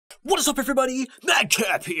What is up, everybody?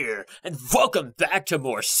 Madcap here, and welcome back to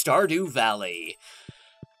more Stardew Valley.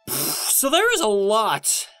 So there is a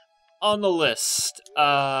lot on the list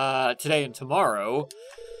today and tomorrow,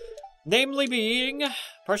 namely being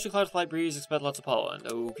partially cloudy, light breeze, expect lots of pollen.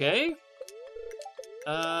 Okay.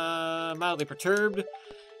 Mildly perturbed,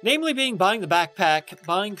 namely being buying the backpack,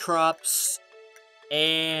 buying crops,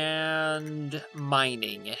 and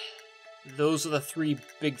mining. Those are the three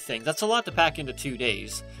big things. That's a lot to pack into 2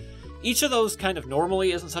 days. Each of those kind of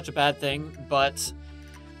normally isn't such a bad thing, but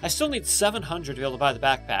I still need 700 to be able to buy the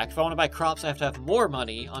backpack. If I want to buy crops, I have to have more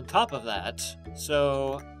money on top of that.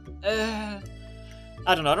 So, I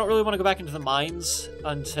don't know. I don't really want to go back into the mines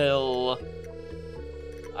until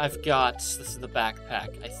I've got... This is the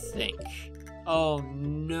backpack, I think. Oh,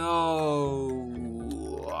 no.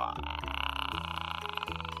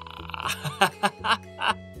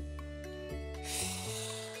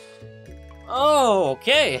 Oh,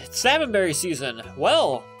 okay. It's salmonberry season.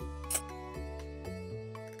 Well,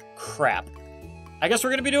 crap. I guess we're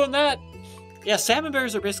going to be doing that. Yeah,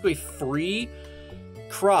 salmonberries are basically free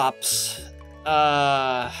crops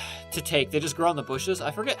to take. They just grow on the bushes.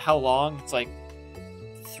 I forget how long. It's like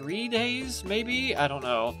 3 days, maybe? I don't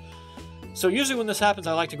know. So usually when this happens,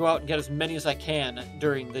 I like to go out and get as many as I can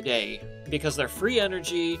during the day because they're free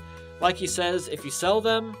energy. Like he says, if you sell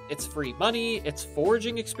them, it's free money, it's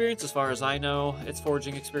foraging experience, as far as I know. It's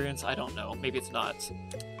foraging experience, I don't know. Maybe it's not.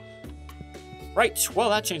 Right, well,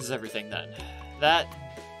 that changes everything then. That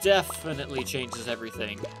definitely changes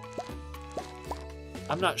everything.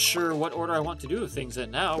 I'm not sure what order I want to do things in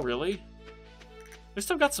now, really. We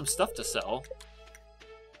still got some stuff to sell.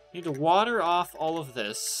 Need to water off all of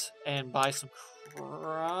this and buy some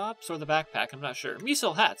crops or the backpack, I'm not sure. Me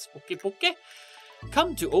sell hats, okay.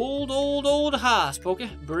 Come to old house, Poke.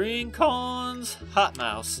 Bring cons. Hot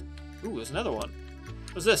mouse. Ooh, there's another one.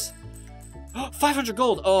 What's this? 500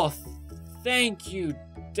 gold. Oh, thank you,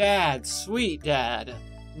 Dad. Sweet Dad.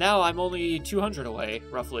 Now I'm only 200 away,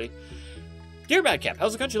 roughly. Dear Madcap,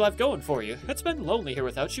 how's the country life going for you? It's been lonely here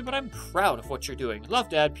without you, but I'm proud of what you're doing. Love,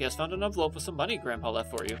 Dad. P.S. Found an envelope with some money Grandpa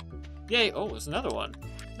left for you. Yay. Oh, there's another one.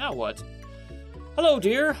 Now what? Hello,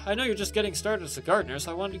 dear. I know you're just getting started as a gardener,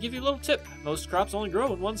 so I wanted to give you a little tip. Most crops only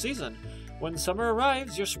grow in one season. When summer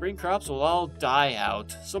arrives, your spring crops will all die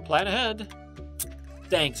out, so plan ahead.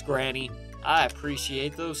 Thanks, Granny. I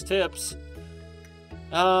appreciate those tips.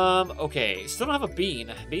 Okay. Still don't have a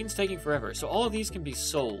bean. Bean's taking forever, so all of these can be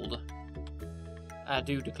sold. I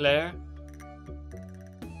do declare.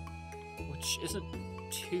 Which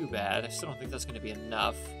isn't too bad. I still don't think that's going to be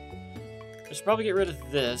enough. I should probably get rid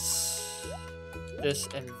of this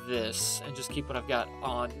and just keep what I've got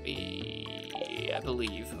on me, I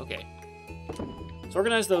believe. Okay. So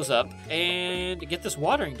organize those up and get this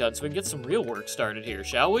watering done so we can get some real work started here,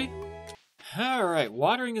 shall we? Alright,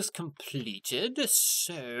 watering is completed,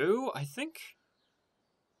 so I think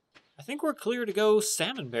we're clear to go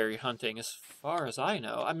salmonberry hunting as far as I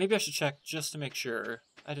know. Maybe I should check just to make sure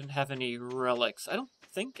I didn't have any relics. I don't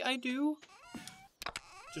think I do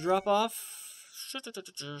to drop off. No,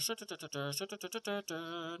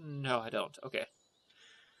 I don't. Okay.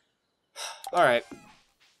 Alright.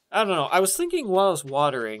 I don't know. I was thinking while I was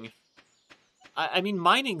watering, I mean,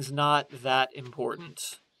 mining's not that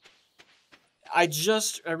important. I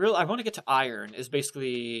want to get to iron is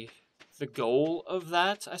basically the goal of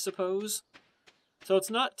that, I suppose. So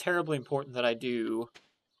it's not terribly important that I do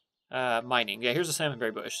mining. Yeah, here's a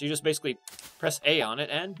salmonberry bush. So you just basically press A on it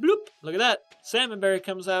and bloop! Look at that! Salmonberry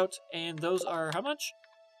comes out, and those are how much?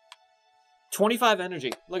 25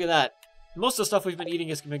 energy. Look at that. Most of the stuff we've been eating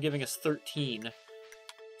has been giving us 13.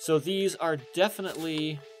 So these are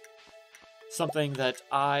definitely something that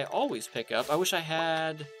I always pick up. I wish I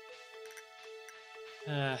had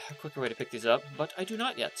a quicker way to pick these up, but I do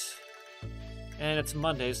not yet. And it's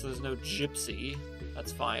Monday, so there's no gypsy.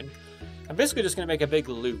 That's fine. I'm basically just going to make a big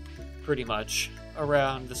loop, pretty much,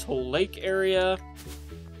 around this whole lake area,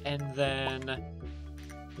 and then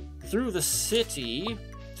through the city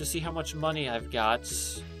to see how much money I've got.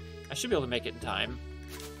 I should be able to make it in time.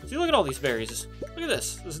 See, look at all these berries. Look at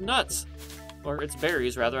this. This is nuts. Or it's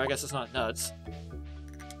berries, rather. I guess it's not nuts.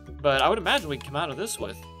 But I would imagine we can come out of this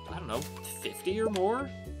with, I don't know, 50 or more?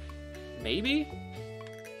 Maybe?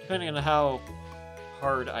 Depending on how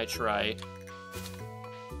hard I try.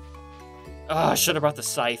 I should have brought the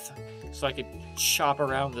scythe so I could chop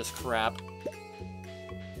around this crap.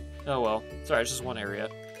 Oh well. Sorry, it's just one area.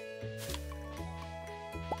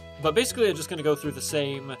 But basically I'm just going to go through the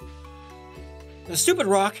stupid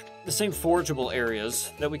rock, the same forageable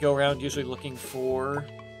areas that we go around usually looking for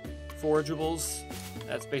forageables.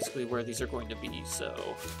 That's basically where these are going to be, so...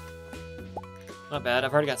 Not bad.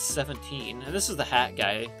 I've already got 17. And this is the hat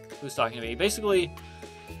guy who's talking to me. Basically,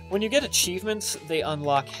 when you get achievements, they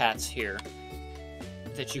unlock hats here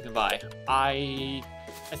that you can buy. I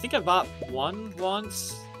think I bought one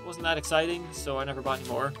once. Wasn't that exciting, so I never bought any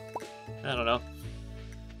more. I don't know.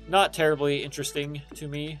 Not terribly interesting to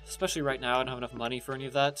me, especially right now. I don't have enough money for any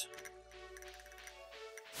of that.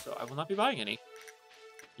 So I will not be buying any.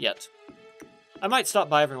 Yet. I might stop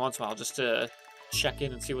by every once in a while just to check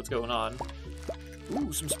in and see what's going on.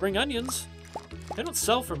 Ooh, some spring onions. They don't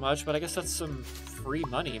sell for much, but I guess that's some free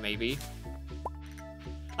money, maybe.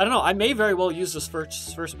 I don't know. I may very well use this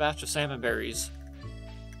first batch of salmonberries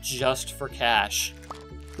just for cash.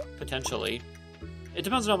 Potentially. It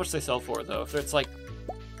depends on how much they sell for, though. If it's like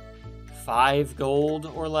 5 gold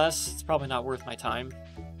or less, it's probably not worth my time.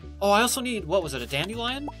 Oh, I also need, what was it, a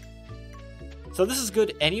dandelion? So this is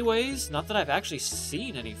good anyways. Not that I've actually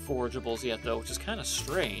seen any forageables yet, though, which is kind of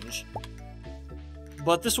strange.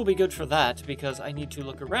 But this will be good for that, because I need to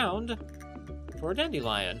look around for a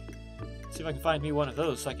dandelion. See if I can find me one of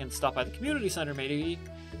those, so I can stop by the community center, maybe,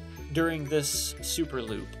 during this super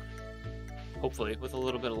loop. Hopefully, with a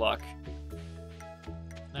little bit of luck.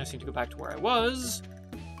 Now I just need to go back to where I was.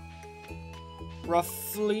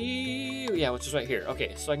 Roughly... yeah, which is right here.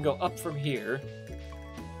 Okay, so I can go up from here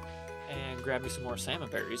and grab me some more salmon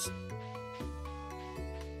berries.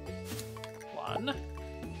 1.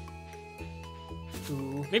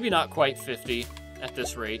 2. Maybe not quite 50 at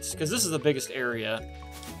this rate, because this is the biggest area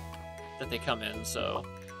that they come in, so...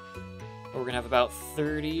 we're gonna have about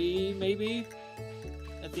 30, maybe,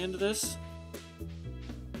 at the end of this.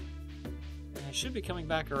 And I should be coming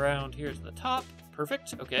back around here to the top.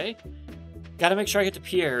 Perfect, okay. Gotta make sure I get to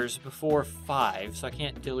Pierre's before 5, so I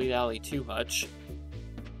can't dilly-dally too much.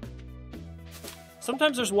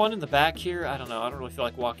 Sometimes there's one in the back here. I don't know. I don't really feel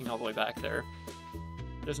like walking all the way back there.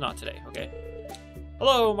 There's not today. Okay.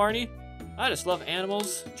 Hello, Marnie. I just love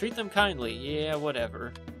animals. Treat them kindly. Yeah,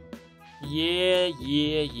 whatever. Yeah,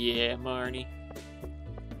 Marnie.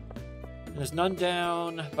 And there's none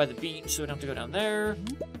down by the beach, so we don't have to go down there.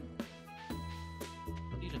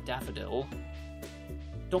 I need a daffodil.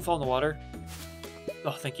 Don't fall in the water.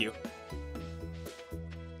 Oh, thank you.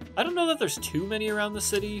 I don't know that there's too many around the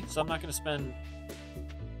city, so I'm not going to spend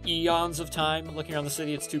eons of time looking around the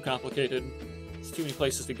city. It's too complicated. It's too many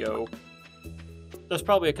places to go. There's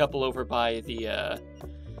probably a couple over by the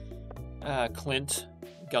Clint,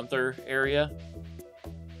 Gunther area,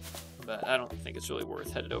 but I don't think it's really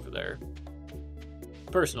worth headed over there.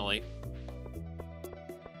 Personally.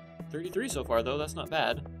 33 so far, though. That's not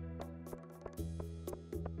bad.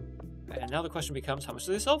 And now the question becomes, how much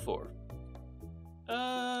do they sell for?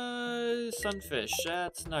 Sunfish.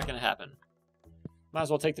 That's not going to happen. Might as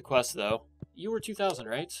well take the quest, though. You were 2,000,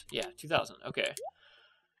 right? Yeah, 2,000. Okay.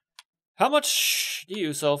 How much do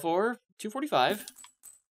you sell for? 245.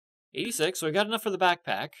 86. So we got enough for the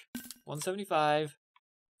backpack. 175.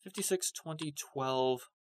 56, 20, 12.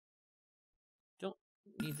 Don't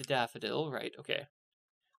need the daffodil. Right, okay.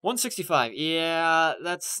 165. Yeah,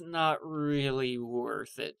 that's not really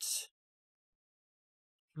worth it.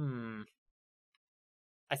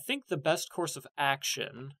 I think the best course of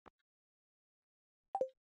action...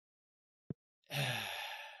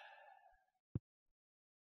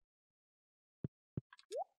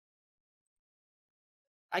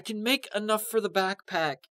 I can make enough for the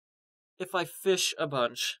backpack if I fish a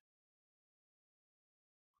bunch.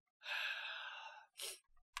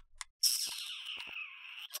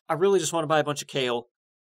 I really just want to buy a bunch of kale.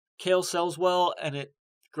 Kale sells well, and it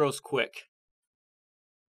grows quick.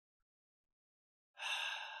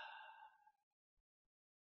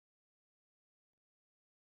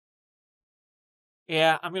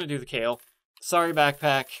 Yeah, I'm going to do the kale. Sorry,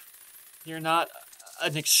 backpack. You're not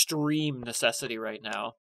an extreme necessity right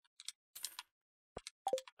now.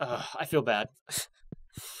 I feel bad.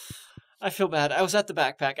 I feel bad. I was at the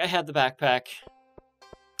backpack. I had the backpack.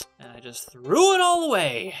 And I just threw it all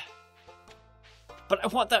away. But I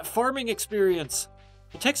want that farming experience.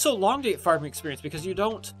 It takes so long to get farming experience because you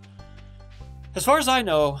don't... As far as I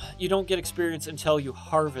know, you don't get experience until you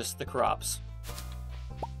harvest the crops.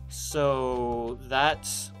 So that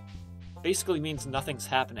basically means nothing's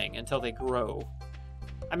happening until they grow.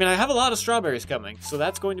 I mean, I have a lot of strawberries coming, so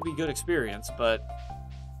that's going to be good experience, but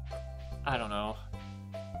I don't know.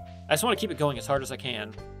 I just want to keep it going as hard as I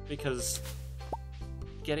can, because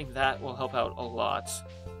getting that will help out a lot.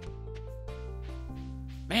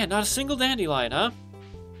 Man, not a single dandelion, huh?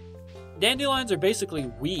 Dandelions are basically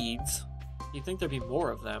weeds. You'd think there'd be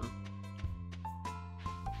more of them.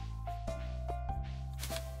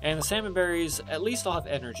 And the salmon berries, at least I'll have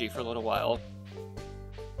energy for a little while.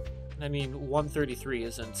 I mean, 133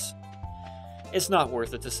 isn't... It's not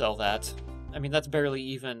worth it to sell that. I mean, that's barely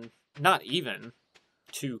even... Not even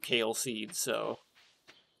 2 kale seeds, so...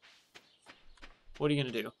 What are you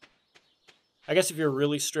going to do? I guess if you're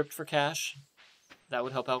really stripped for cash, that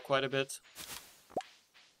would help out quite a bit.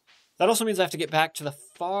 That also means I have to get back to the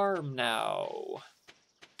farm now.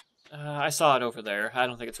 I saw it over there. I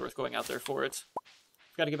don't think it's worth going out there for it.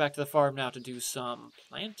 I've got to get back to the farm now to do some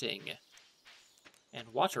planting and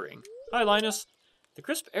watering. Hi, Linus. The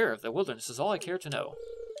crisp air of the wilderness is all I care to know.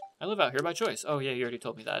 I live out here by choice. Oh, yeah, you already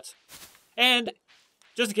told me that. And,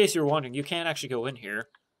 just in case you were wondering, you can actually go in here.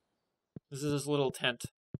 This is this little tent.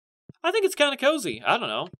 I think it's kind of cozy. I don't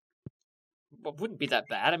know. It wouldn't be that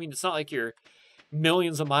bad. I mean, it's not like you're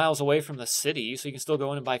millions of miles away from the city, so you can still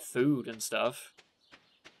go in and buy food and stuff.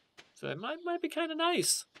 So it might be kind of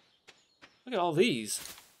nice. Look at all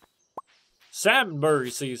these.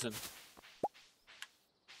 Salmonberry season.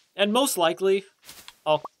 And most likely,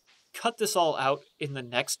 I'll cut this all out in the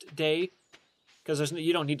next day. Because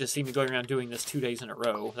you don't need to see me going around doing this 2 days in a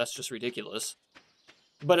row. That's just ridiculous.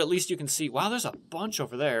 But at least you can see... Wow, there's a bunch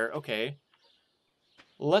over there. Okay.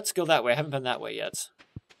 Let's go that way. I haven't been that way yet.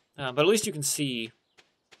 But at least you can see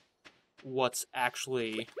what's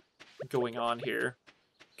actually going on here.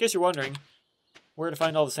 In case you're wondering where to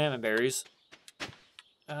find all the salmon berries.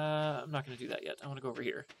 I'm not going to do that yet. I want to go over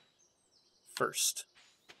here first.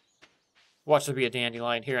 Watch there be a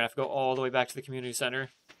dandelion here, and I have to go all the way back to the community center.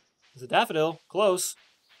 There's a daffodil. Close.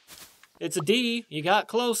 It's a D. You got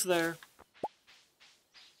close there.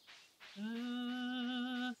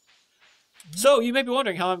 So, you may be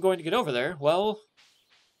wondering how I'm going to get over there. Well,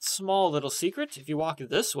 small little secret. If you walk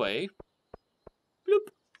this way,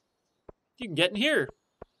 bloop, you can get in here.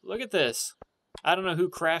 Look at this. I don't know who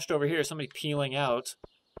crashed over here. Somebody peeling out.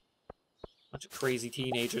 Bunch of crazy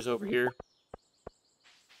teenagers over here.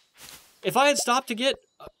 If I had stopped to get...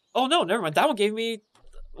 Oh, no, never mind. That one gave me...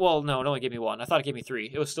 Well, no, it only gave me 1. I thought it gave me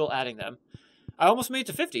 3. It was still adding them. I almost made it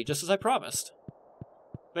to 50, just as I promised.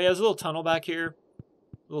 But yeah, there's a little tunnel back here.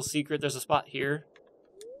 A little secret. There's a spot here.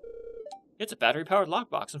 It's a battery-powered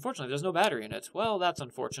lockbox. Unfortunately, there's no battery in it. Well, that's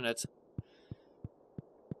unfortunate.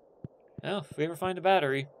 Well, if we ever find a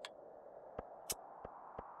battery,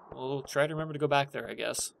 we'll try to remember to go back there, I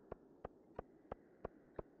guess.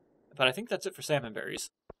 But I think that's it for salmon berries.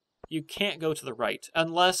 You can't go to the right.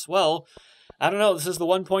 Unless, well, I don't know. This is the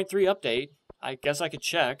 1.3 update. I guess I could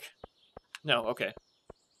check. No, okay.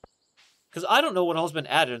 Because I don't know what all's been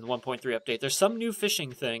added in the 1.3 update. There's some new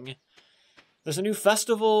fishing thing. There's a new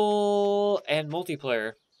festival and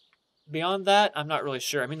multiplayer. Beyond that, I'm not really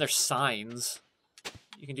sure. I mean, there's signs.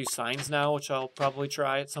 You can do signs now, which I'll probably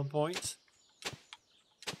try at some point.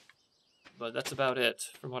 But that's about it,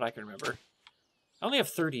 from what I can remember. I only have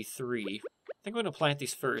 33. I think I'm going to plant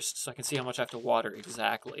these first, so I can see how much I have to water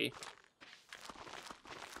exactly.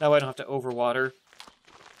 That way I don't have to overwater.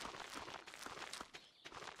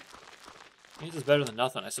 This is better than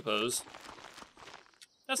nothing, I suppose.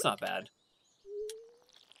 That's not bad.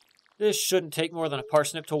 This shouldn't take more than a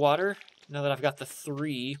parsnip to water, now that I've got the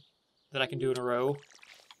 3 that I can do in a row.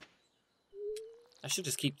 I should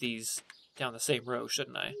just keep these down the same row,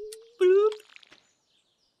 shouldn't I? Boop.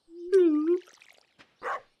 Boop.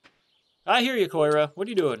 I hear you, Koira. What are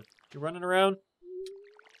you doing? You running around?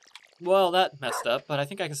 Well, that messed up, but I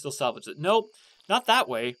think I can still salvage it. Nope, not that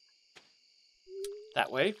way.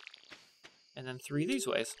 That way. And then 3 these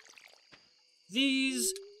ways.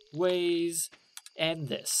 These ways and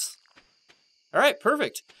this. Alright,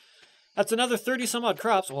 perfect. That's another 30 some odd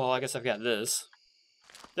crops. Well, I guess I've got this.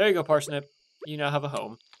 There you go, parsnip. You now have a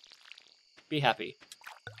home. Be happy.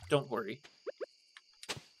 Don't worry.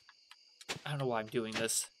 I don't know why I'm doing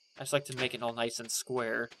this. I just like to make it all nice and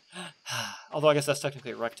square. Although I guess that's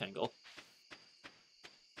technically a rectangle.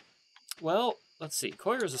 Well, let's see.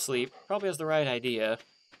 Koira's asleep. Probably has the right idea. I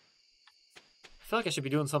feel like I should be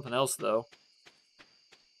doing something else, though.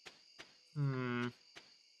 Well,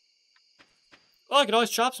 I could always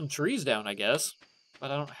chop some trees down, I guess.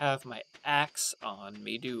 But I don't have my axe on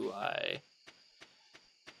me, do I?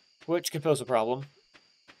 Which could pose a problem.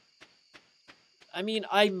 I mean,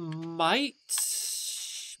 I might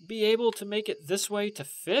be able to make it this way to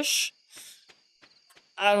fish.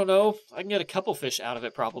 I don't know. I can get a couple fish out of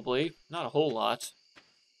it, probably. Not a whole lot.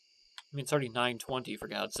 I mean, it's already 9:20, for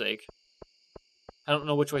God's sake. I don't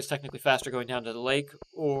know which way's technically faster, going down to the lake,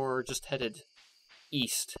 or just headed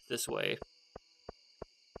east this way.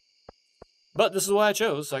 But this is what I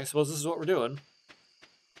chose, so I suppose this is what we're doing.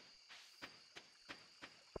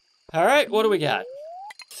 Alright, what do we got?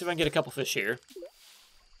 See if I can get a couple fish here.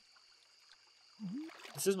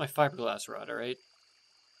 This is my fiberglass rod, alright?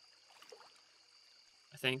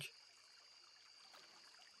 I think.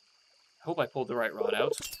 I hope I pulled the right rod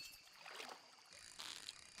out.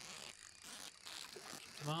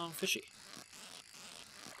 Come on, fishy.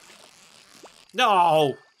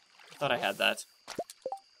 No! I thought I had that.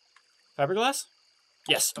 Fiberglass?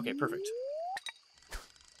 Yes, okay, perfect.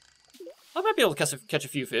 I might be able to catch a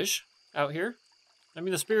few fish out here. I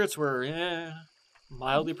mean, the spirits were,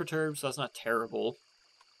 mildly perturbed, so that's not terrible.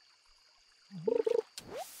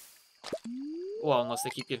 Well, unless they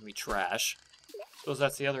keep giving me trash. Suppose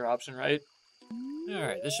that's the other option, right?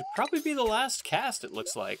 Alright, this should probably be the last cast, it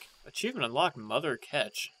looks like. Achievement unlocked, Mother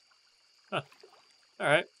Catch. Huh.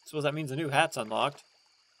 Alright, suppose that means a new hat's unlocked.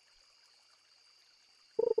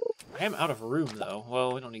 I am out of room, though.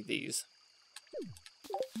 Well, we don't need these.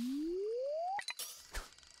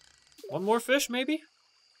 One more fish, maybe?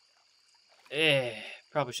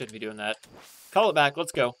 Probably shouldn't be doing that. Call it back,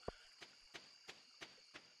 let's go.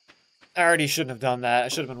 I already shouldn't have done that. I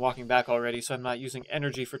should have been walking back already, so I'm not using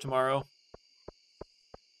energy for tomorrow.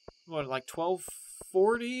 What, like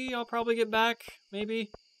 12:40 I'll probably get back,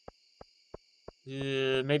 maybe?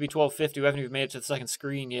 Maybe 12:50. We haven't even made it to the second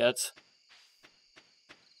screen yet.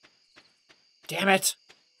 Damn it!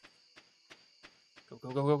 Go,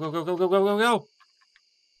 go, go, go, go, go, go, go, go, go, go!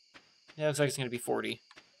 Yeah, looks like it's gonna be 40.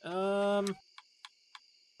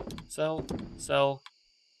 Sell, sell,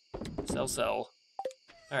 sell, sell.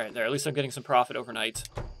 Alright, there. At least I'm getting some profit overnight.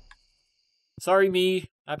 Sorry, me.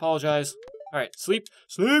 I apologize. Alright, sleep.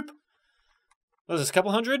 Sleep! What is this, a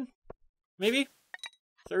couple hundred? Maybe?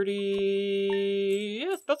 30...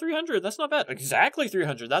 Yeah, about 300. That's not bad. Exactly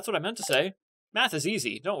 300. That's what I meant to say. Math is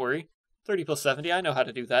easy. Don't worry. 30 plus 70. I know how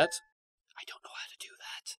to do that. I don't know how to do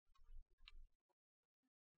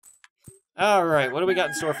that. Alright, what do we got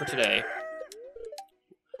in store for today?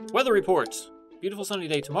 Weather reports. Beautiful sunny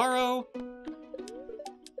day tomorrow.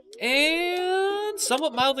 And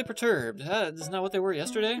somewhat mildly perturbed. Isn't that what they were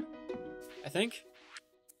yesterday? I think.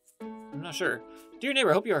 I'm not sure. Dear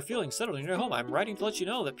neighbor, I hope you are feeling settled in your home. I'm writing to let you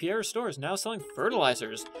know that Pierre's store is now selling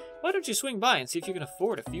fertilizers. Why don't you swing by and see if you can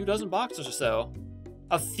afford a few dozen boxes or so?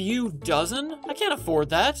 A few dozen? I can't afford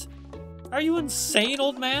that. Are you insane,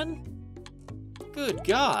 old man? Good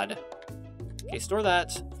God. Okay, store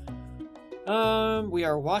that. We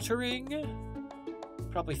are watering.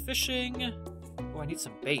 Probably fishing. Oh, I need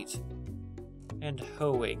some bait. And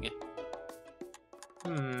hoeing.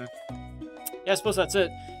 Yeah, I suppose that's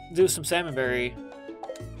it. Do some salmonberry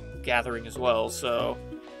gathering as well, so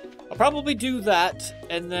I'll probably do that,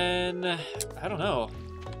 and then, I don't know.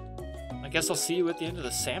 I guess I'll see you at the end of the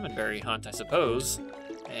salmonberry hunt, I suppose,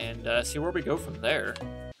 and see where we go from there.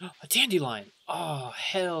 A dandelion! Oh,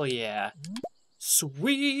 hell yeah.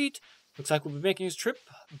 Sweet! Looks like we'll be making this trip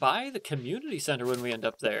by the community center when we end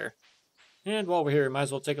up there. And while we're here, we might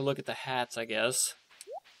as well take a look at the hats, I guess.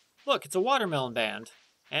 Look, it's a watermelon band.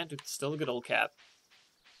 And it's still a good old cap.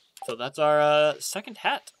 So that's our second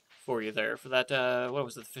hat for you there. For that, what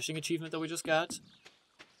was it, the fishing achievement that we just got?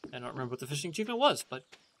 I don't remember what the fishing achievement was, but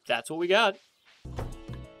that's what we got.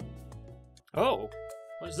 Oh,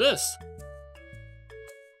 what is this?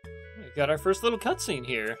 We got our first little cutscene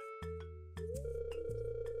here.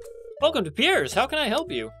 Welcome to Pierre's. How can I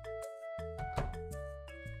help you?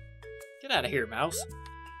 Get out of here, mouse.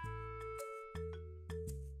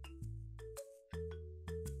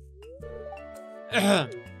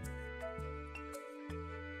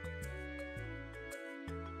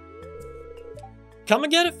 Come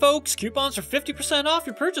and get it, folks. Coupons are 50% off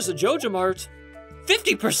your purchase at Joja Mart.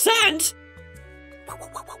 50%?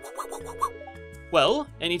 Well,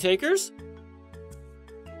 any takers?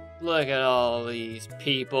 Look at all these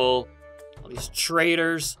people. All these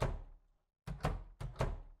traders.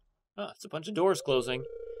 Oh, it's a bunch of doors closing.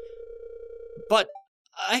 But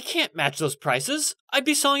I can't match those prices. I'd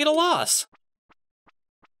be selling at a loss.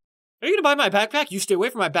 Are you gonna buy my backpack? You stay away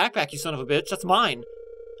from my backpack, you son of a bitch. That's mine.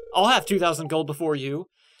 I'll have 2,000 gold before you.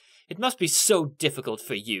 It must be so difficult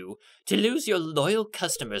for you to lose your loyal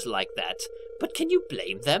customers like that. But can you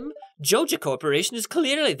blame them? Joja Corporation is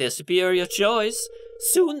clearly their superior choice.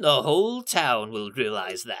 Soon the whole town will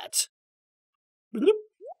realize that. Bloop.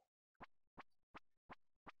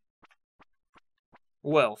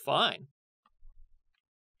 Well, fine.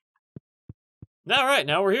 Alright,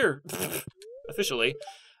 now we're here. Officially.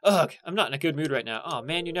 Ugh, I'm not in a good mood right now. Aw,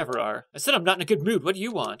 man, you never are. I said I'm not in a good mood. What do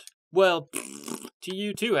you want? Well, to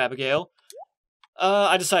you too, Abigail.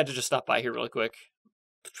 I decided to just stop by here really quick.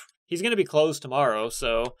 He's gonna be closed tomorrow,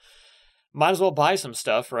 so might as well buy some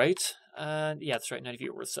stuff, right? Yeah, that's right, 90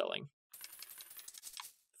 feet worth selling.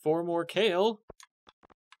 4 more kale.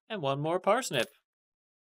 And 1 more parsnip.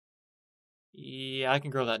 Yeah, I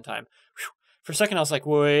can grow that in time. Whew. For a second, I was like,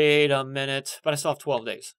 wait a minute. But I still have 12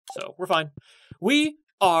 days, so we're fine. We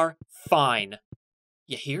are fine.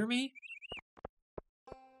 You hear me?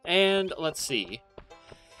 And let's see.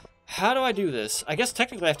 How do I do this? I guess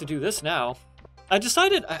technically I have to do this now. I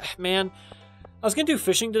decided, man, I was going to do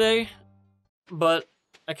fishing today, but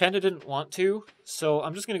I kind of didn't want to, so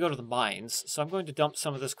I'm just going to go to the mines. So I'm going to dump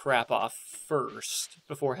some of this crap off first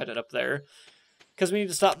before headed up there, because we need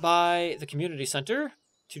to stop by the community center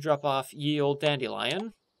to drop off ye old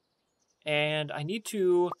dandelion, and I need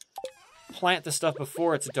to plant the stuff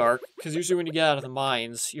before it's dark, because usually when you get out of the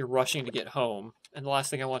mines, you're rushing to get home, and the last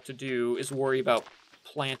thing I want to do is worry about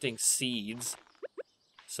planting seeds.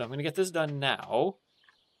 So I'm going to get this done now.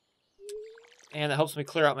 And that helps me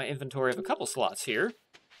clear out my inventory of a couple slots here.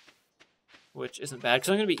 Which isn't bad, because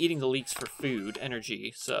I'm going to be eating the leeks for food,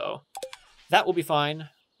 energy, so that will be fine.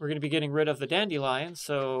 We're going to be getting rid of the dandelion,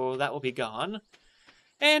 so that will be gone.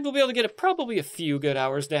 And we'll be able to get probably a few good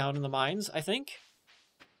hours down in the mines, I think.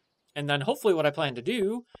 And then hopefully what I plan to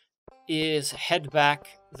do is head back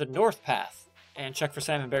the north path and check for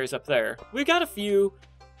salmon berries up there. We've got a few,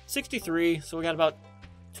 63, so we got about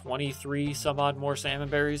 23 some odd more salmon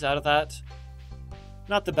berries out of that.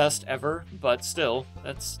 Not the best ever, but still,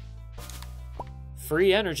 that's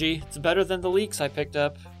free energy. It's better than the leeks I picked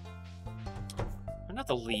up. Or not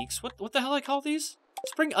the leeks, what the hell I call these?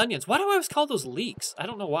 Spring onions. Why do I always call those leeks? I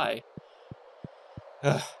don't know why.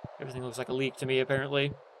 Ugh, everything looks like a leek to me,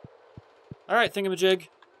 apparently. Alright, thingamajig.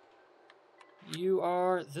 You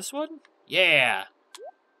are this one? Yeah!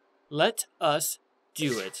 Let us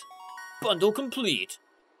do it. Bundle complete.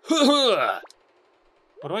 What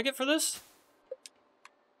do I get for this?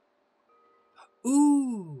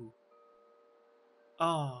 Ooh.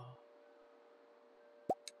 Oh.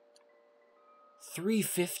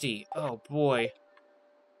 350. Oh boy.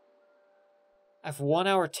 I have 1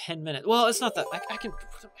 hour 10 minutes. Well, it's not that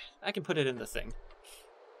I can put it in the thing.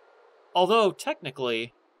 Although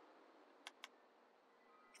technically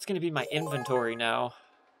it's going to be my inventory now.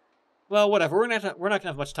 Well, whatever. We're not going to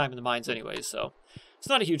have much time in the mines anyways, so it's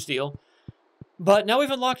not a huge deal. But now we've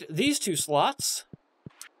unlocked these two slots.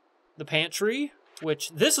 The pantry, which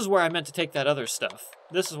this is where I meant to take that other stuff.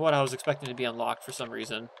 This is what I was expecting to be unlocked for some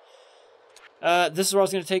reason. This is where I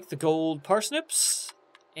was going to take the gold parsnips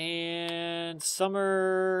and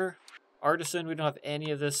summer artisan. We don't have any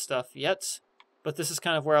of this stuff yet, but this is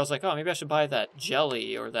kind of where I was like, oh, maybe I should buy that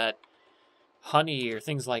jelly or that honey or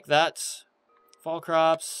things like that. Fall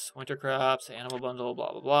crops, winter crops, animal bundle,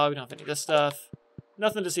 blah, blah, blah. We don't have any of this stuff.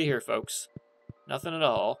 Nothing to see here, folks. Nothing at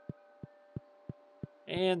all.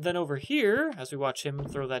 And then over here, as we watch him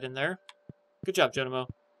throw that in there. Good job, Geronimo.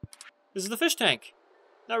 This is the fish tank.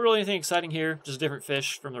 Not really anything exciting here. Just different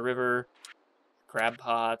fish from the river. Crab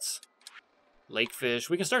pots. Lake fish.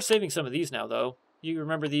 We can start saving some of these now, though. You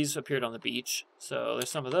remember these appeared on the beach. So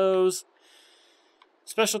there's some of those.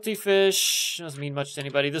 Specialty fish. Doesn't mean much to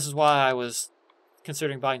anybody. This is why I was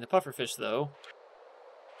considering buying the puffer fish, though.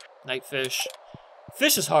 Night fish.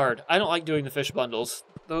 Fish is hard. I don't like doing the fish bundles.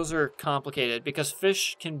 Those are complicated because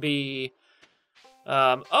fish can be...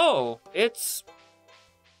 it's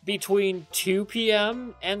between 2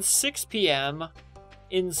 p.m. and 6 p.m.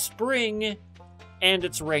 in spring, and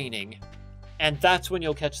it's raining. And that's when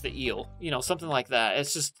you'll catch the eel. You know, something like that.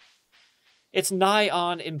 It's just... It's nigh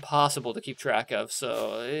on impossible to keep track of,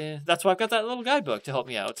 so that's why I've got that little guidebook to help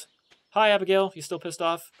me out. Hi, Abigail. You still pissed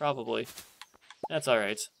off? Probably. That's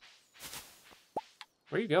alright.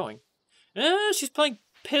 Where are you going? She's playing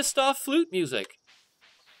pissed off flute music.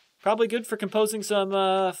 Probably good for composing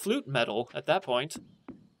some flute metal at that point.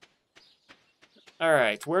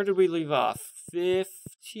 Alright, where did we leave off?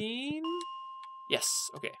 15? Yes,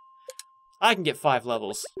 okay. I can get 5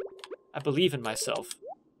 levels. I believe in myself.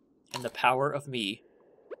 And the power of me.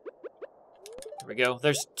 There we go.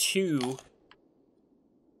 There's 2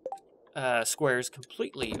 squares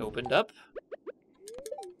completely opened up.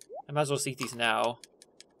 I might as well eat these now.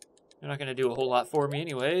 They're not going to do a whole lot for me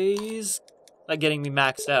anyways. Like getting me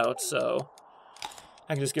maxed out, so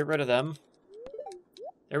I can just get rid of them.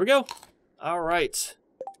 There we go. Alright.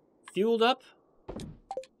 Fueled up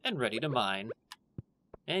and ready to mine.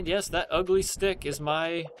 And yes, that ugly stick is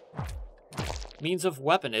my means of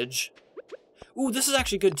weaponage. Ooh, this is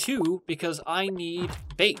actually good too, because I need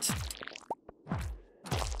bait.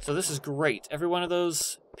 So this is great. Every one of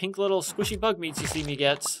those pink little squishy bug meats you see me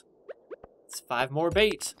get, it's 5 more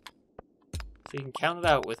bait. So you can count it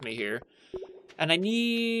out with me here. And I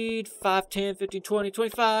need 5, 10, 15, 20,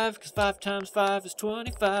 25, because 5 times 5 is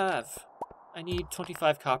 25. I need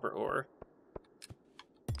 25 copper ore.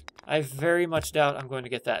 I very much doubt I'm going to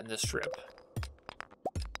get that in this trip.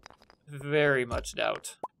 very much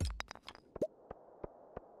doubt.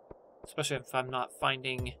 Especially if I'm not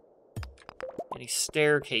finding any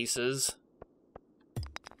staircases.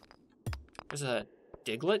 There's a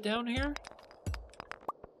Diglett down here?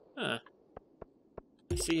 Huh.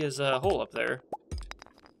 I see his hole up there.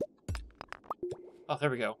 Oh, there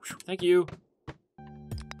we go. Thank you.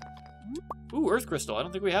 Ooh, Earth Crystal. I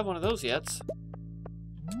don't think we have one of those yet.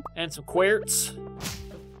 And some quartz.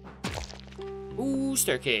 Ooh,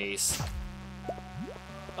 staircase.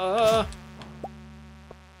 I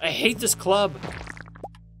hate this club.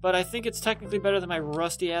 But I think it's technically better than my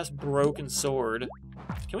rusty-ass broken sword.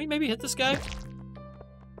 Can we maybe hit this guy?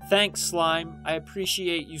 Thanks, slime. I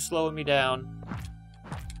appreciate you slowing me down.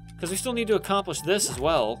 Because we still need to accomplish this as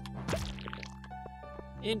well.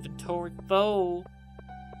 Inventory full.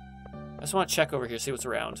 I just want to check over here, see what's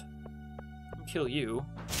around. I'll kill you.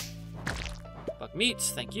 Buck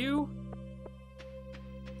meats, thank you.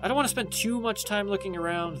 I don't want to spend too much time looking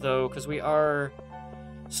around, though, because we are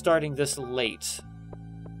starting this late.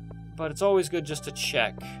 But it's always good just to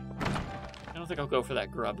check. I don't think I'll go for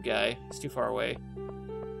that grub guy. It's too far away.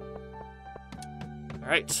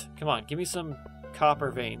 Alright, come on, give me some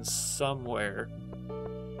copper veins somewhere.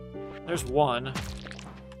 There's one.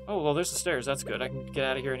 Oh, well, there's the stairs. That's good. I can get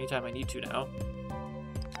out of here anytime I need to now.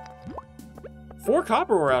 4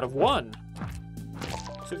 copper ore out of 1.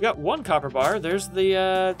 So we've got 1 copper bar. There's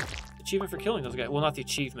the achievement for killing those guys. Well, not the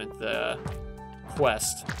achievement, the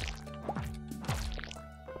quest.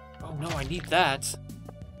 Oh, no, I need that.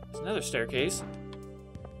 There's another staircase.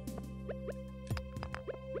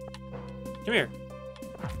 Come here.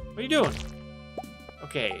 What are you doing?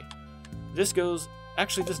 Okay. This goes...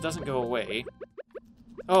 Actually, this doesn't go away.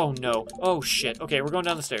 Oh, no. Oh, shit. Okay, we're going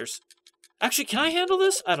down the stairs. Actually, can I handle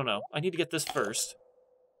this? I don't know. I need to get this first.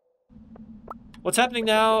 What's happening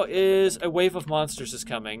now is a wave of monsters is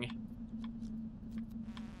coming.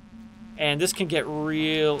 And this can get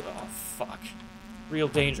real... Oh, fuck. Real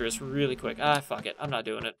dangerous really quick. Ah, fuck it. I'm not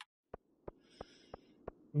doing it.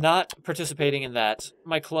 Not participating in that.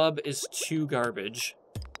 My club is too garbage.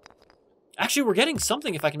 Actually, we're getting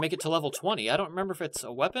something if I can make it to level 20. I don't remember if it's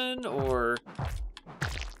a weapon or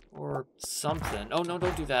something. Oh, no,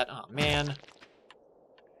 don't do that. Oh, man.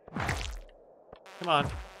 Come on.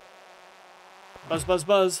 Buzz, buzz,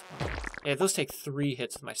 buzz. Yeah, those take 3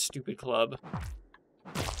 hits with my stupid club.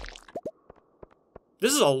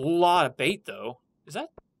 This is a lot of bait, though. Is that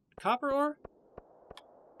copper ore?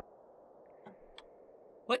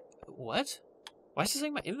 What? What? Why is it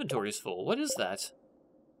saying my inventory is full? What is that?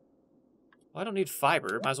 Well, I don't need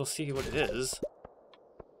fiber. Might as well see what it is.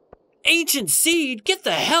 Ancient seed? Get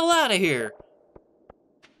the hell out of here!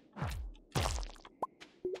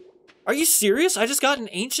 Are you serious? I just got an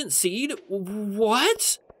ancient seed?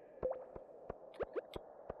 What?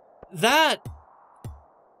 That,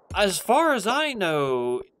 as far as I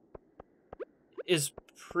know, is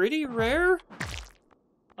pretty rare?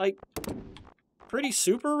 Like, pretty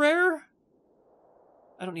super rare?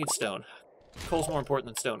 I don't need stone. Coal's more important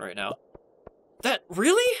than stone right now. That,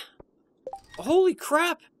 really? Holy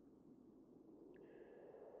crap!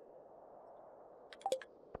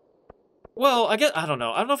 Well, I don't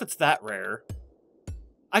know. I don't know if it's that rare.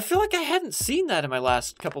 I feel like I hadn't seen that in my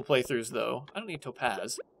last couple playthroughs, though. I don't need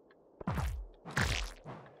topaz. I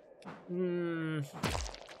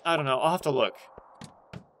don't know. I'll have to look.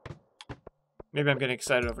 Maybe I'm getting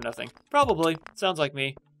excited over nothing. Probably. Sounds like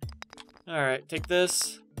me. Alright, take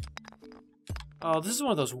this. Oh, this is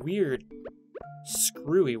one of those weird,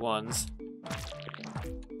 screwy ones.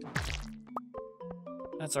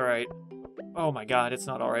 That's alright. Oh my god, it's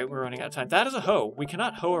not alright. We're running out of time. That is a hoe. We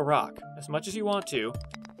cannot hoe a rock as much as you want to.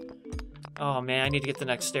 Oh man, I need to get the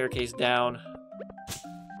next staircase down.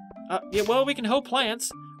 Yeah, well, we can hoe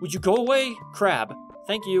plants. Would you go away, crab?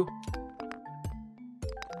 Thank you.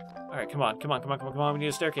 Alright, come on, come on, come on, come on, come on. We need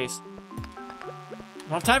a staircase. I don't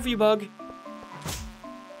have time for you, bug.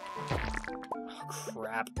 Oh,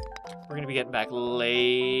 crap. We're gonna be getting back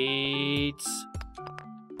late.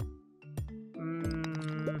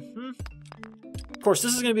 Of course,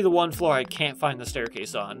 this is going to be the one floor I can't find the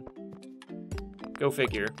staircase on. Go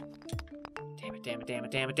figure. Damn it, damn it, damn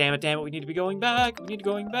it, damn it, damn it, damn it. We need to be going back. We need to be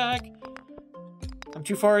going back. I'm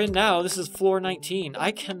too far in now. This is floor 19.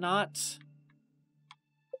 I cannot...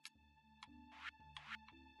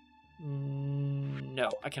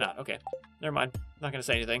 No, I cannot. Okay. Never mind. Not going to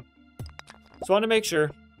say anything. Just wanted to make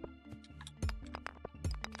sure.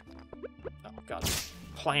 Oh, God.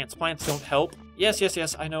 Plants. Plants don't help. Yes, yes,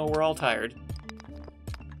 yes. I know. We're all tired.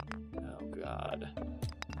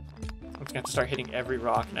 I'm just gonna have to start hitting every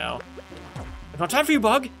rock now. There's no time for you,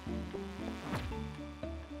 bug!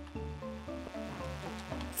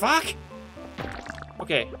 Fuck!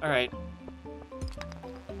 Okay, alright.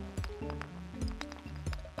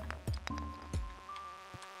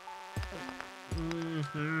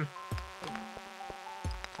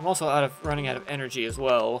 I'm also running out of energy as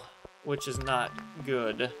well, which is not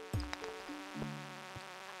good.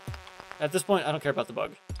 At this point, I don't care about the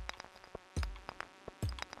bug.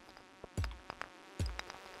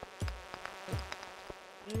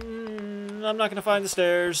 I'm not gonna find the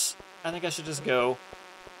stairs. I think I should just go.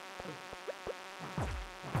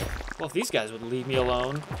 Well, if these guys would leave me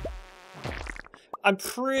alone. I'm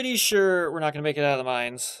pretty sure we're not gonna make it out of the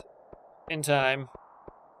mines in time.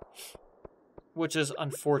 Which is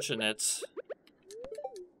unfortunate.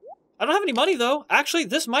 I don't have any money, though. Actually,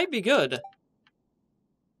 this might be good.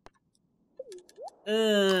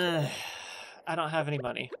 I don't have any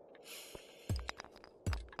money.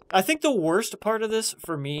 I think the worst part of this,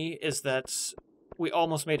 for me, is that we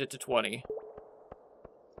almost made it to 20.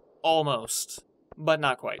 Almost. But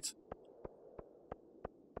not quite.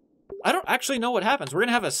 I don't actually know what happens. We're going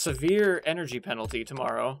to have a severe energy penalty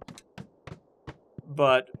tomorrow.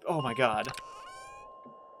 But, oh my god.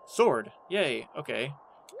 Sword. Yay. Okay.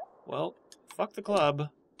 Well, fuck the club.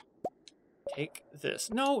 Take this.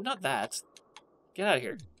 No, not that. Get out of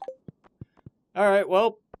here. Alright,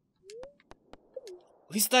 well.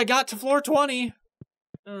 At least I got to floor 20.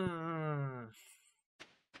 I'm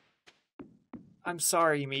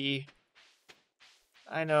sorry, me.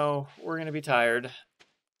 I know, we're gonna be tired.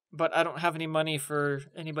 But I don't have any money for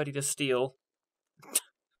anybody to steal.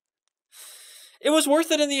 It was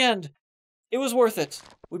worth it in the end. It was worth it.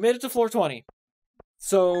 We made it to floor 20.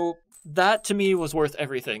 So, that to me was worth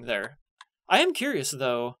everything there. I am curious,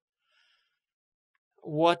 though,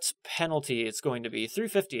 what penalty it's going to be.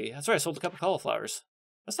 350. That's right, I sold a couple cauliflowers.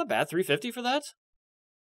 That's not bad. 350 for that?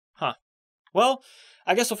 Huh. Well,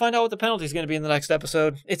 I guess we'll find out what the penalty is going to be in the next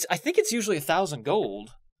episode. I think it's usually 1,000 gold.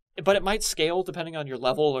 But it might scale depending on your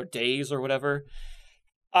level or days or whatever.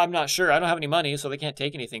 I'm not sure. I don't have any money, so they can't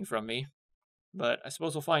take anything from me. But I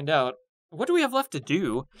suppose we'll find out. What do we have left to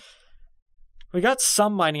do? We got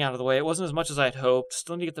some mining out of the way. It wasn't as much as I had hoped.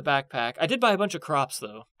 Still need to get the backpack. I did buy a bunch of crops,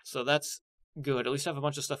 though. So that's good. At least I have a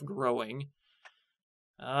bunch of stuff growing.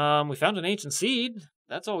 We found an ancient seed.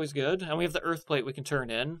 That's always good. And we have the earth plate we can turn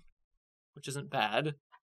in, which isn't bad.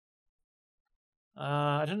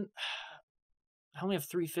 I only have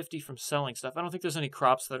 350 from selling stuff. I don't think there's any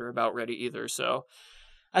crops that are about ready either, so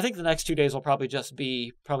I think the next 2 days will probably just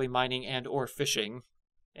be mining and or fishing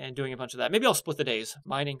and doing a bunch of that. Maybe I'll split the days.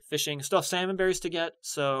 Mining, fishing, still have salmon berries to get,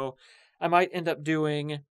 so I might end up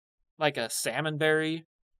doing like a salmonberry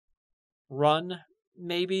run,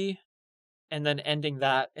 maybe, and then ending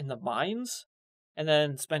that in the mines, and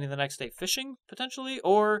then spending the next day fishing, potentially,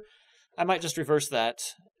 or I might just reverse that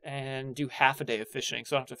and do half a day of fishing,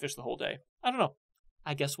 so I don't have to fish the whole day. I don't know.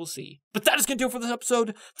 I guess we'll see. But that is going to do it for this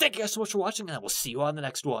episode. Thank you guys so much for watching, and I will see you on the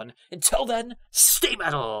next one. Until then, stay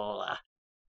metal!